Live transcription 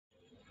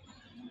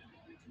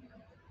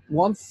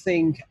One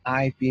thing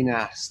I've been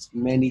asked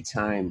many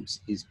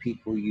times is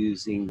people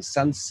using the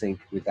Sunsynk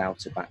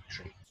without a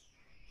battery.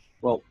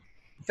 Well,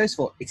 first of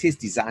all, it is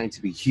designed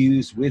to be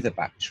used with a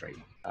battery.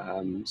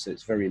 So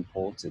it's very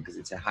important because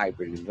it's a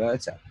hybrid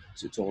inverter.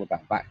 So it's all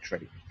about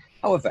battery.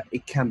 However,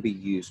 it can be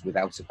used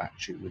without a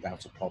battery,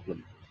 without a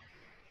problem.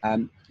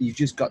 You've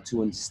just got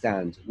to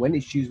understand when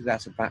it's used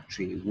without a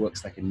battery, it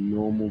works like a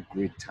normal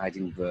grid-tied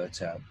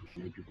inverter.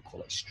 Many people call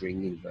it a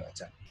string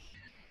inverter.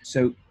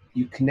 So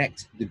you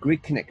connect, the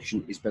grid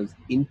connection is both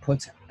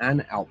input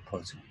and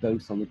output,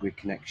 both on the grid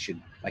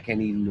connection, like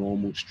any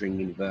normal string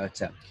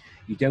inverter.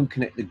 You don't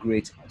connect the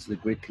grid to the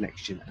grid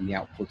connection and the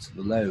output to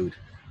the load,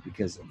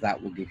 because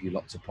that will give you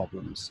lots of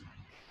problems.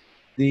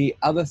 The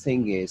other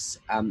thing is,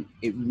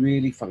 it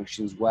really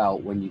functions well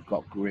when you've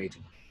got grid.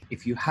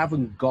 If you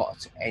haven't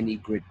got any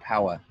grid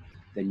power,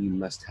 then you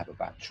must have a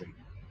battery.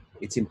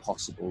 It's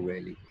impossible,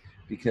 really,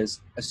 because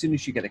as soon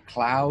as you get a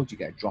cloud, you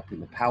get a drop in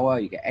the power,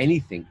 you get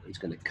anything, it's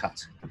going to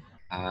cut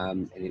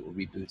and it will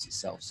reboot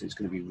itself. So it's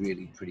going to be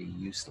really pretty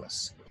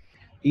useless.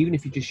 Even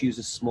if you just use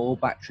a small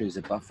battery as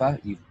a buffer,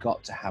 you've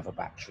got to have a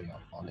battery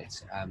on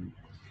it.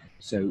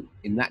 So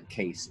in that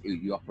case,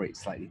 you operate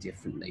slightly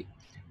differently.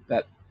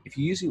 But if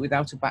you're using it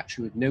without a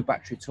battery, with no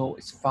battery at all,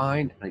 it's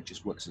fine, and it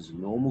just works as a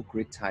normal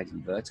grid-tied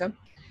inverter.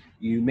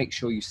 You make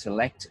sure you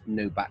select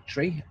no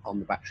battery on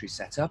the battery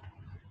setup,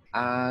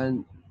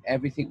 and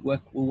everything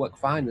will work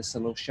fine. The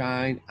sun will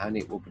shine and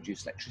it will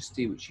produce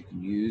electricity, which you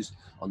can use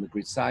on the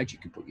grid side. You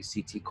can put your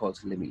CT coil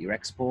to limit your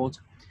export.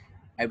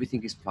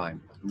 Everything is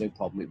fine, no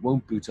problem. It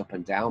won't boot up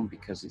and down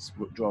because it's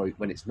drawing,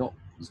 when it's not,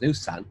 there's no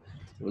sun,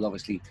 it will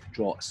obviously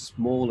draw a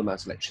small amount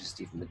of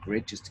electricity from the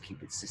grid just to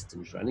keep its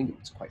systems running.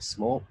 It's quite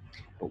small,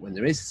 but when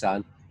there is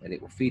sun, then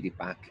it will feed it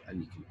back and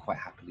you can quite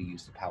happily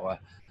use the power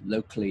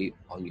locally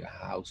on your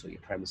house or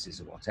your premises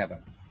or whatever.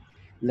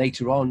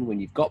 Later on, when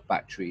you've got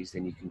batteries,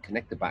 then you can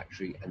connect the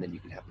battery and then you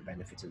can have the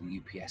benefit of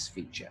the UPS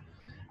feature.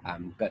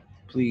 But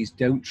please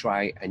don't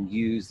try and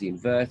use the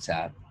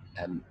inverter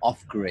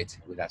off grid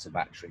without a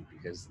battery,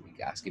 because you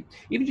can ask him,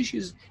 even just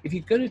use, if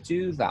you're going to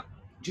do that,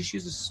 just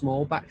use a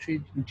small battery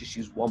and just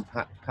use one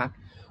pack.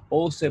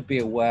 Also be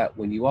aware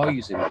when you are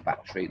using a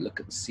battery,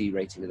 look at the C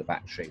rating of the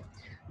battery.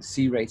 The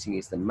C rating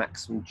is the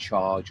maximum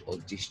charge or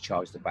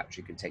discharge the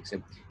battery can take.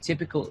 So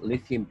typical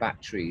lithium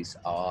batteries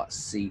are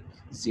C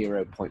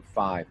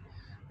 0.5.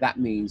 That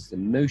means the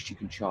most you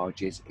can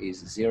charge is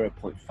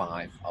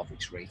 0.5 of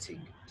its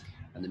rating,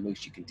 and the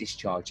most you can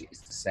discharge it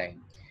is the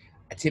same.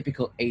 A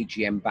typical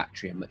AGM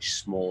battery are much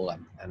smaller,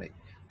 and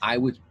I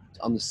would,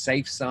 on the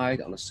safe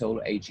side, on a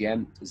solar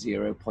AGM,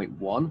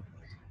 0.1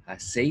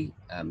 C.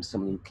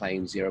 Some of them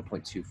claim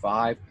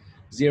 0.25.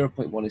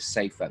 0.1 is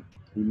safer.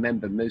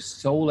 Remember, most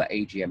solar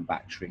AGM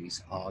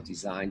batteries are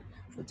designed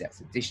for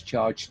depth of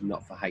discharge,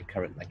 not for high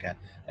current, like a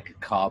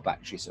car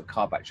battery. So a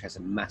car battery has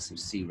a massive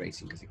C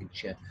rating because it can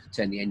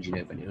turn the engine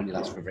over, and it only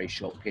lasts for a very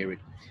short period,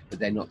 but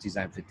they're not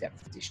designed for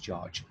depth of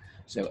discharge.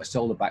 So a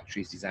solar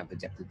battery is designed for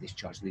depth of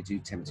discharge, and they do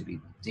tend to be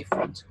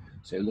different.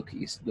 So look at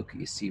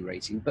your C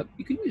rating, but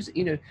you can use,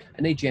 an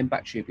AGM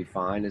battery would be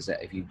fine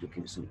if you're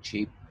looking for something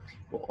cheap,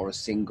 or a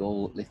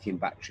single lithium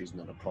battery is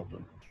not a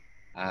problem.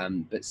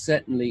 But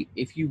certainly,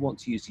 if you want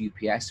to use the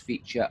UPS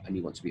feature and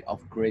you want to be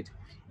off-grid,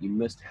 you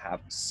must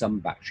have some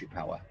battery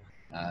power.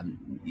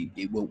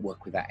 It won't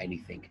work without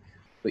anything.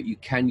 But you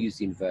can use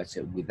the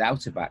inverter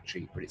without a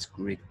battery, but it's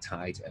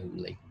grid-tied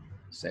only.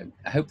 So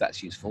I hope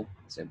that's useful.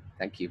 So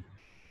thank you.